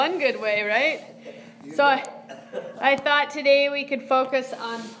good way, right? So I thought today we could focus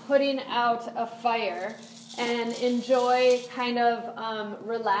on putting out a fire and enjoy kind of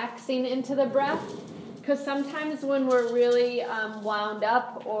relaxing into the breath. Because sometimes when we're really wound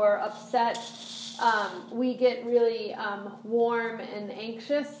up or upset, we get really warm and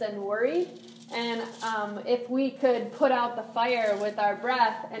anxious and worried. And if we could put out the fire with our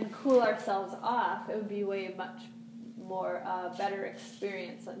breath and cool ourselves off, it would be way much more better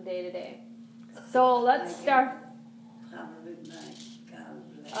experience on day to day. So let's start.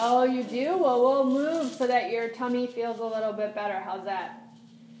 Oh, you do? Well, we'll move so that your tummy feels a little bit better. How's that?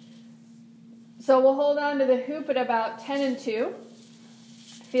 So we'll hold on to the hoop at about 10 and 2.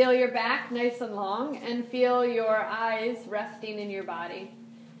 Feel your back nice and long and feel your eyes resting in your body.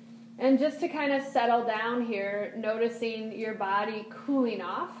 And just to kind of settle down here, noticing your body cooling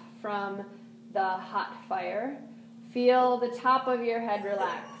off from the hot fire, feel the top of your head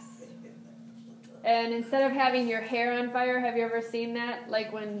relax. And instead of having your hair on fire, have you ever seen that?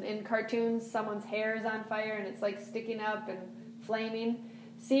 Like when in cartoons, someone's hair is on fire and it's like sticking up and flaming.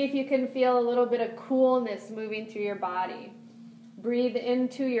 See if you can feel a little bit of coolness moving through your body. Breathe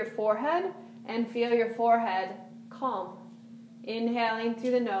into your forehead and feel your forehead calm. Inhaling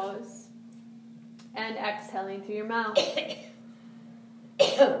through the nose and exhaling through your mouth.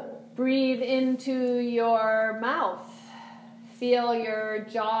 Breathe into your mouth. Feel your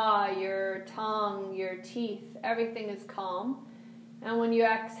jaw, your tongue, your teeth. Everything is calm. And when you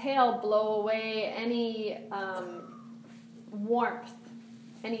exhale, blow away any warmth,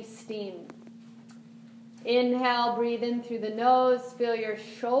 any steam. Inhale, breathe in through the nose. Feel your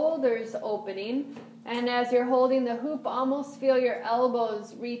shoulders opening. And as you're holding the hoop, almost feel your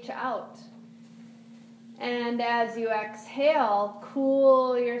elbows reach out. And as you exhale,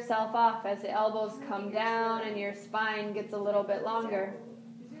 cool yourself off as the elbows come down and your spine gets a little bit longer.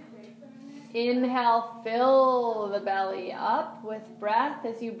 Inhale, fill the belly up with breath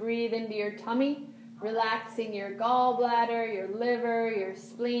as you breathe into your tummy, relaxing your gallbladder, your liver, your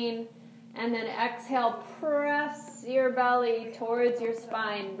spleen. And then exhale, press your belly towards your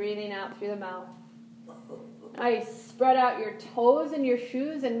spine, breathing out through the mouth. Nice. Spread out your toes in your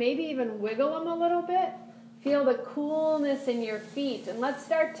shoes and maybe even wiggle them a little bit. Feel the coolness in your feet. And let's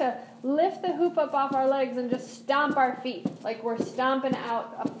start to lift the hoop up off our legs and just stomp our feet like we're stomping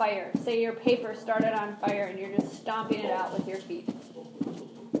out a fire. Say your paper started on fire and you're just stomping it out with your feet.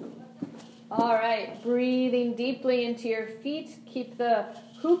 All right. Breathing deeply into your feet. Keep the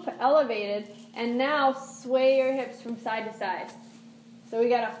hoop elevated. And now sway your hips from side to side. So we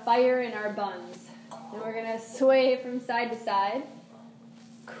got a fire in our buns. And we're going to sway from side to side,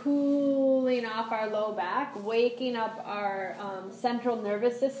 cooling off our low back, waking up our central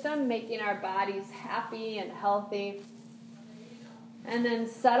nervous system, making our bodies happy and healthy. And then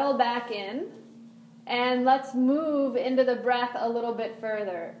settle back in. And let's move into the breath a little bit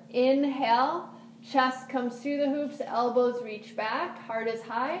further. Inhale, chest comes through the hoops, elbows reach back, heart is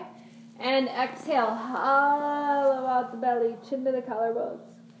high. And exhale, hollow out the belly, chin to the collarbones.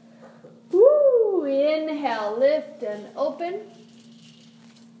 Woo! Inhale, lift and open.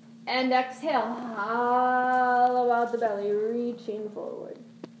 And exhale, hollow out the belly, reaching forward.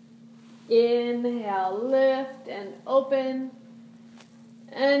 Inhale, lift and open.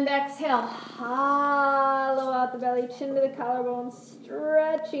 And exhale, hollow out the belly, chin to the collarbone,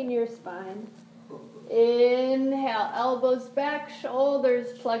 stretching your spine. Inhale, elbows back,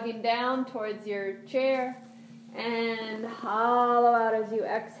 shoulders plugging down towards your chair. And hollow out as you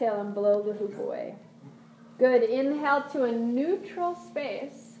exhale and blow the hoop away. Good. Inhale to a neutral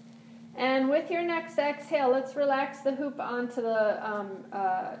space. And with your next exhale, let's relax the hoop onto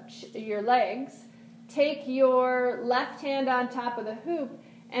your legs. Take your left hand on top of the hoop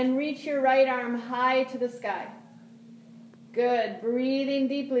and reach your right arm high to the sky. Good. Breathing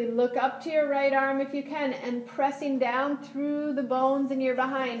deeply. Look up to your right arm if you can and pressing down through the bones in your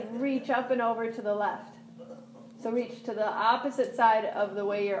behind. Reach up and over to the left. So reach to the opposite side of the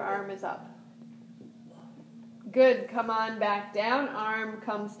way your arm is up. Good. Come on back down. Arm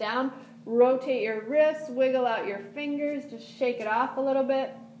comes down. Rotate your wrists. Wiggle out your fingers. Just shake it off a little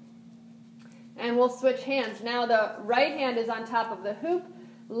bit. And we'll switch hands. Now the right hand is on top of the hoop.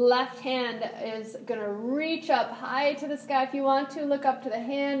 Left hand is going to reach up high to the sky. If you want to, look up to the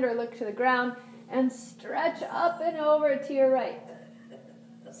hand or look to the ground. And stretch up and over to your right.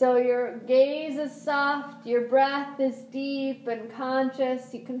 So your gaze is soft, your breath is deep and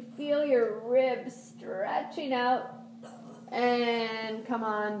conscious. You can feel your ribs stretching out. And come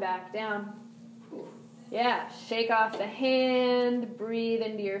on back down. Yeah, shake off the hand, breathe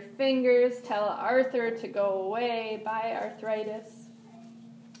into your fingers, tell Arthur to go away, bye arthritis.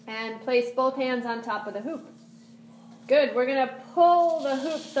 And place both hands on top of the hoop. Good. We're going to pull the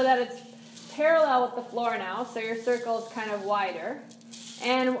hoop so that it's parallel with the floor now, so your circle is kind of wider.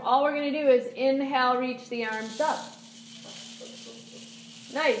 And all we're going to do is inhale, reach the arms up.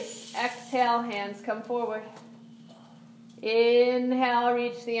 Nice. Exhale, hands come forward. Inhale,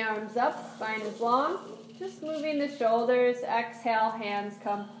 reach the arms up, spine is long. Just moving the shoulders. Exhale, hands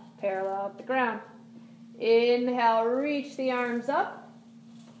come parallel with the ground. Inhale, reach the arms up.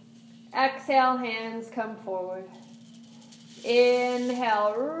 Exhale, hands come forward.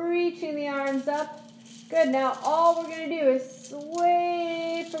 Inhale, reaching the arms up. Good. Now all we're going to do is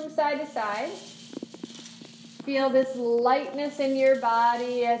sway from side to side. Feel this lightness in your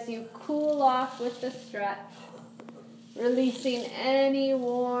body as you cool off with the stretch. Releasing any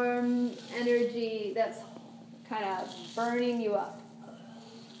warm energy that's kind of burning you up.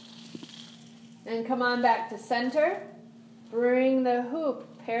 Then come on back to center. Bring the hoop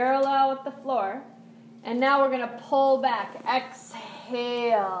parallel with the floor. And now we're going to pull back.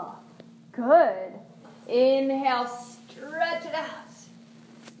 Exhale. Good. Inhale, stretch it out.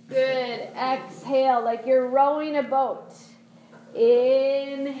 Good. Exhale, like you're rowing a boat.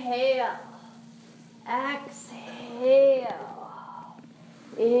 Inhale. Exhale.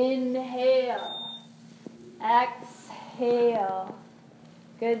 Inhale. Exhale.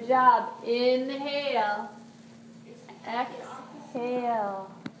 Good job. Inhale.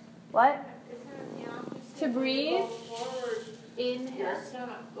 Exhale. What? To breathe. Inhale.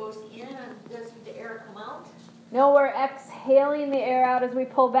 Goes in and does the air come out? No, we're exhaling the air out as we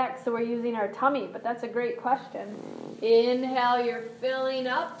pull back, so we're using our tummy, but that's a great question. Inhale, you're filling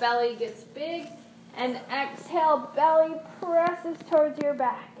up, belly gets big, and exhale, belly presses towards your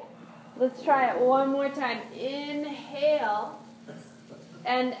back. Let's try it one more time. Inhale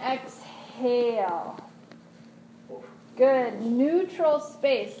and exhale. Good. Neutral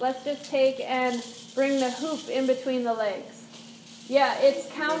space. Let's just take and bring the hoop in between the legs. Yeah, it's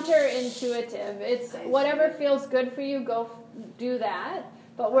counterintuitive. It's whatever feels good for you, go do that.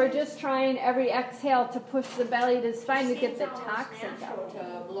 But we're just trying every exhale to push the belly to the spine to get the toxins out.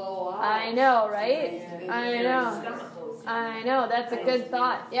 I know, right? I know. That's a good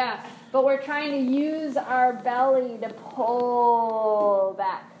thought. Yeah. But we're trying to use our belly to pull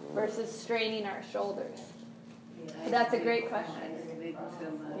back versus straining our shoulders. That's a great question.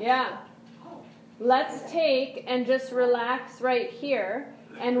 Yeah. Let's take and just relax right here.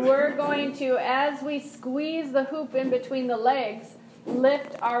 And we're going to, as we squeeze the hoop in between the legs,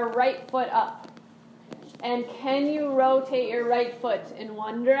 lift our right foot up. And can you rotate your right foot in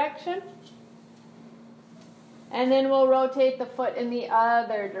one direction? And then we'll rotate the foot in the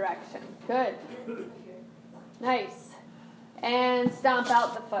other direction. Good. Nice. And stomp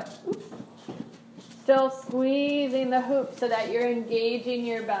out the foot. Oops. Still squeezing the hoop so that you're engaging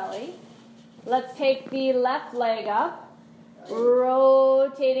your belly. Let's take the left leg up,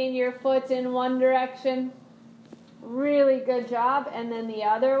 rotating your foot in one direction. Really good job. And then the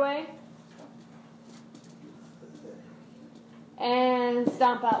other way. And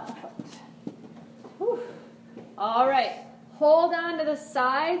stomp out the foot. Whew. All right. Hold on to the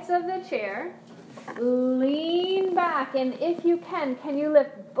sides of the chair. Lean back. And if you can you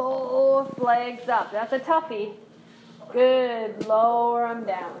lift both legs up? That's a toughie. Good. Lower them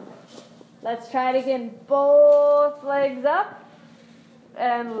down. Let's try it again. Both legs up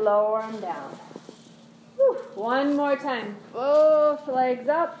and lower them down. Whew. One more time. Both legs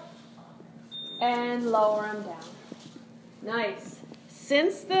up and lower them down. Nice.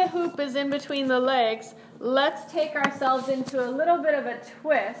 Since the hoop is in between the legs, let's take ourselves into a little bit of a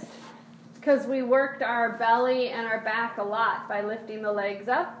twist because we worked our belly and our back a lot by lifting the legs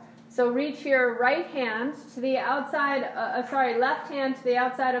up. So reach your right hand to the outside, left hand to the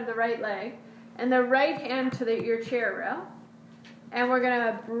outside of the right leg, and the right hand to your chair rail. And we're going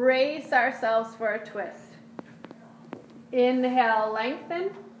to brace ourselves for a twist. Inhale,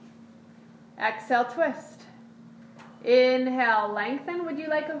 lengthen. Exhale, twist. Inhale, lengthen. Would you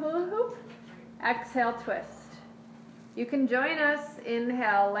like a hula hoop? Exhale, twist. You can join us.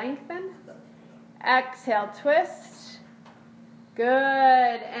 Inhale, lengthen. Exhale, twist. Good.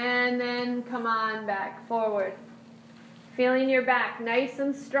 And then come on back, forward. Feeling your back nice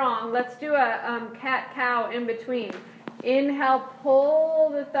and strong. Let's do a cat-cow in between. Inhale, pull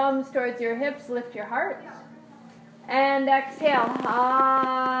the thumbs towards your hips, lift your heart. And exhale,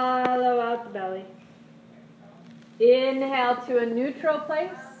 hollow out the belly. Inhale to a neutral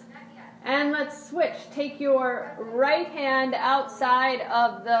place. And let's switch. Take your right hand outside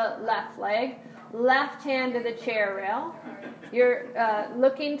of the left leg. Left hand to the chair rail. You're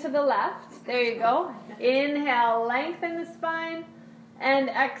looking to the left. There you go. Inhale, lengthen the spine. And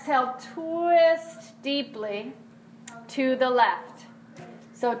exhale, twist deeply to the left.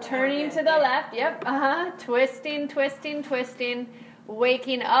 So turning to the left, yep, twisting, twisting, twisting,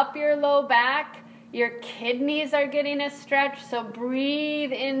 waking up your low back. Your kidneys are getting a stretch, so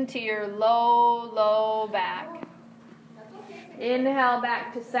breathe into your low back. Inhale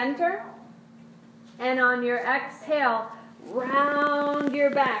back to center. And on your exhale, round your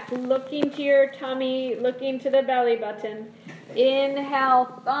back, looking to your tummy, looking to the belly button.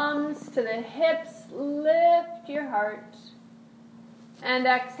 Inhale, thumbs to the hips, lift your heart. And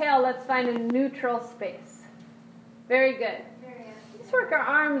exhale, let's find a neutral space. Very good. Let's work our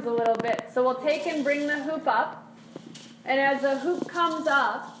arms a little bit. So we'll take and bring the hoop up. And as the hoop comes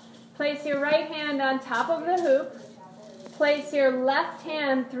up, place your right hand on top of the hoop. Place your left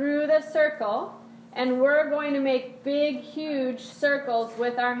hand through the circle. And we're going to make big, huge circles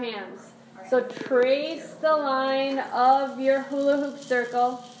with our hands. So trace the line of your hula hoop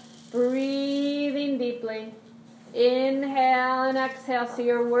circle, breathing deeply. Inhale and exhale. So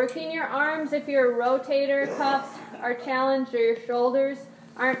you're working your arms. If your rotator cuffs are challenged or your shoulders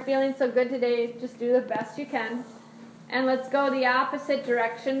aren't feeling so good today, just do the best you can. And let's go the opposite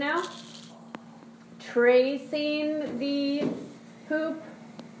direction now. Tracing the hoop.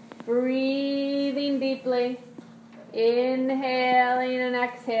 Breathing deeply, inhaling and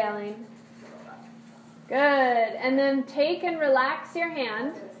exhaling. Good. And then take and relax your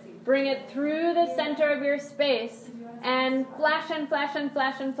hand. Bring it through the center of your space and flash and flash and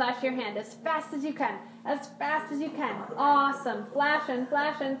flash and flash your hand as fast as you can. As fast as you can. Awesome. Flash and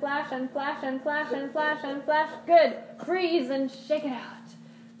flash and flash and flash and flash and flash and flash. Good. Freeze and shake it out.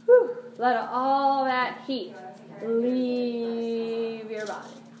 Whew. Let all that heat leave your body.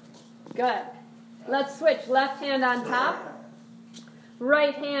 Good. Let's switch. Left hand on top.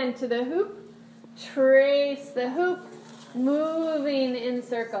 Right hand to the hoop. Trace the hoop. Moving in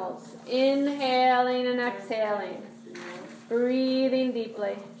circles. Inhaling and exhaling. Breathing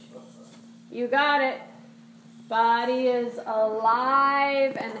deeply. You got it. Body is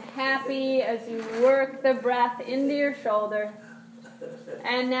alive and happy as you work the breath into your shoulder.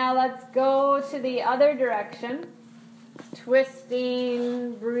 And now let's go to the other direction.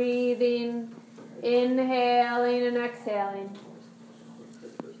 Twisting, breathing, inhaling and exhaling.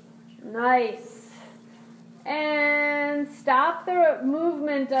 Nice. And stop the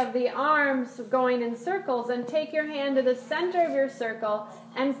movement of the arms going in circles and take your hand to the center of your circle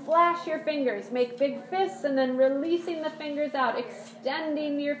and flash your fingers. Make big fists and then releasing the fingers out,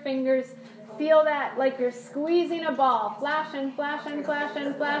 extending your fingers. Feel that like you're squeezing a ball. Flash and flash and flash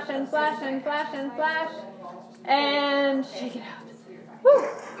and flash and flash and flash and flash. And shake it out. Whew.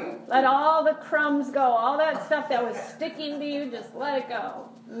 Let all the crumbs go. All that stuff that was sticking to you, just let it go.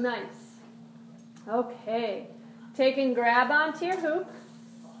 Nice. Okay. Take and grab onto your hoop.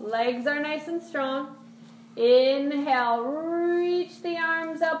 Legs are nice and strong. Inhale. Reach the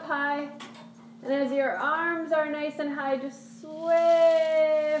arms up high. And as your arms are nice and high, just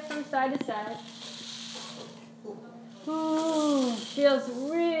sway from side to side. Ooh, feels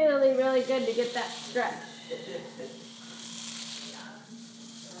really, really good to get that stretch.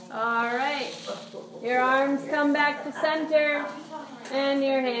 All right. Your arms come back to center and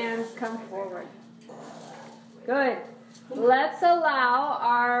your hands come forward. Good. Let's allow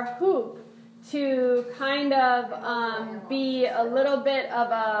our hoop to kind of be a little bit of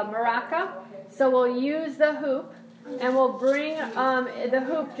a maraca. So we'll use the hoop and we'll bring the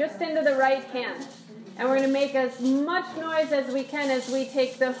hoop just into the right hand. And we're going to make as much noise as we can as we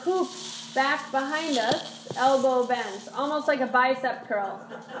take the hoop back behind us, elbow bends, almost like a bicep curl.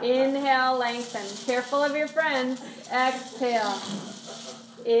 Inhale, lengthen. Careful of your friends. Exhale.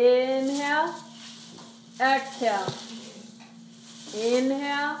 Inhale. Exhale.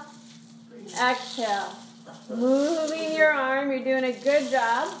 Inhale. Exhale. Moving your arm. You're doing a good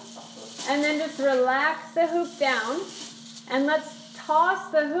job. And then just relax the hoop down. And let's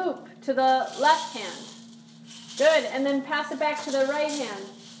toss the hoop to the left hand. Good. And then pass it back to the right hand.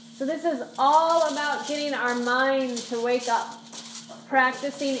 So this is all about getting our mind to wake up.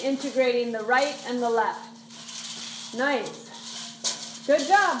 Practicing integrating the right and the left. Nice. Good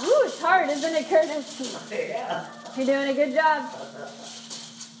job. Woo, it's hard, isn't it, Curtis? Yeah. You're doing a good job.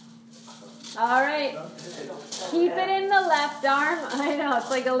 All right. Keep it in the left arm. I know,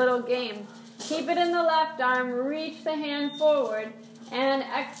 it's like a little game. Keep it in the left arm. Reach the hand forward. And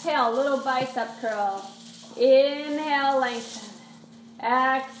exhale, little bicep curl. Inhale, lengthen.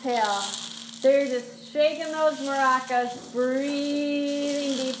 Exhale. So you're just shaking those maracas,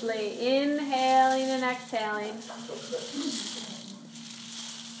 breathing deeply, inhaling and exhaling.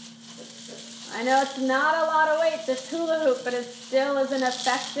 I know it's not a lot of weight, this hula hoop, but it still is an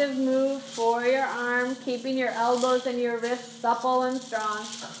effective move for your arm, keeping your elbows and your wrists supple and strong.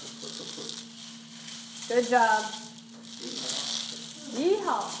 Good job.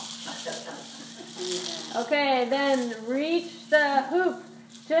 Yeehaw. Okay, then reach the hoop.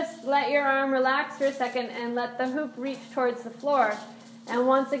 Just let your arm relax for a second and let the hoop reach towards the floor. And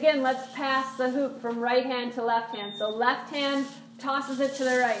once again, let's pass the hoop from right hand to left hand. So left hand tosses it to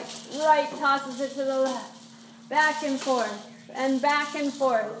the right. Right tosses it to the left. Back and forth. And back and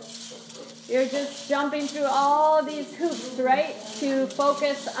forth. You're just jumping through all these hoops, right? To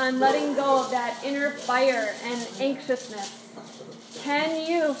focus on letting go of that inner fire and anxiousness. Can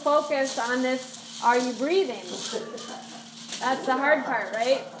you focus on this? Are you breathing? That's the hard part,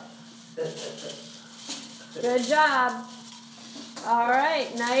 right? Good job. All right,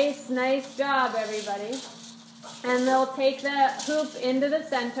 nice job, everybody. And they'll take the hoop into the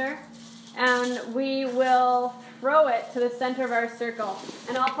center, and we will throw it to the center of our circle.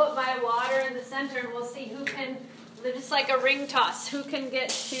 And I'll put my water in the center, and we'll see who can, just like a ring toss, who can get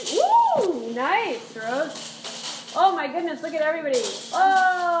to, woo, nice, Rose. Oh my goodness, look at everybody.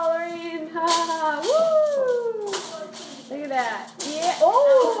 Oh, Lorraine, ha, woo. Look at that. Yeah,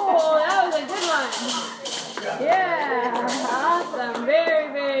 oh, that was a good one. Yeah, awesome,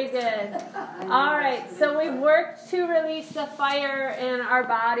 very good. All right, so we've worked to release the fire in our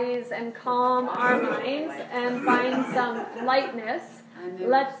bodies and calm our minds and find some lightness.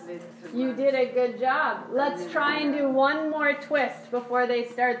 You did a good job. Let's try and do one more twist before they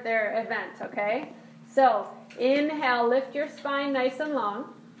start their event, okay? So, inhale, lift your spine nice and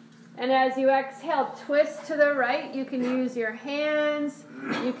long. And as you exhale, twist to the right. You can use your hands.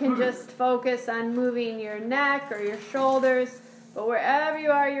 You can just focus on moving your neck or your shoulders. But wherever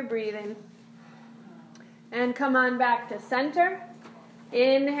you are, you're breathing. And come on back to center.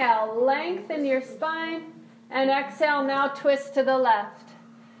 Inhale, lengthen your spine. And exhale, now twist to the left.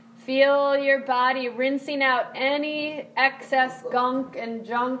 Feel your body rinsing out any excess gunk and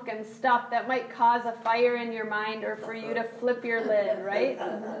junk and stuff that might cause a fire in your mind or for you to flip your lid, right?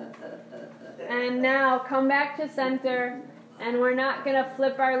 And now come back to center, and we're not going to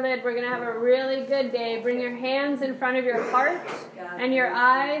flip our lid. We're going to have a really good day. Bring your hands in front of your heart, and your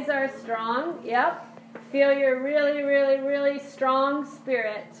eyes are strong. Yep. Feel your really strong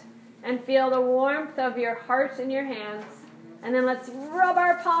spirit, and feel the warmth of your heart in your hands. And then let's rub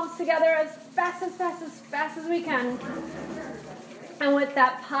our palms together as fast as we can. And with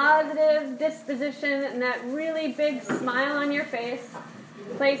that positive disposition and that really big smile on your face,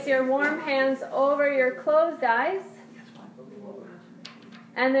 place your warm hands over your closed eyes.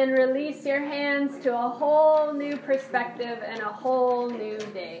 And then release your hands to a whole new perspective and a whole new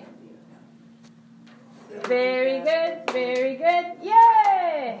day. Very good.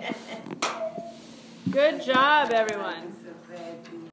 Yay! Good job, everyone.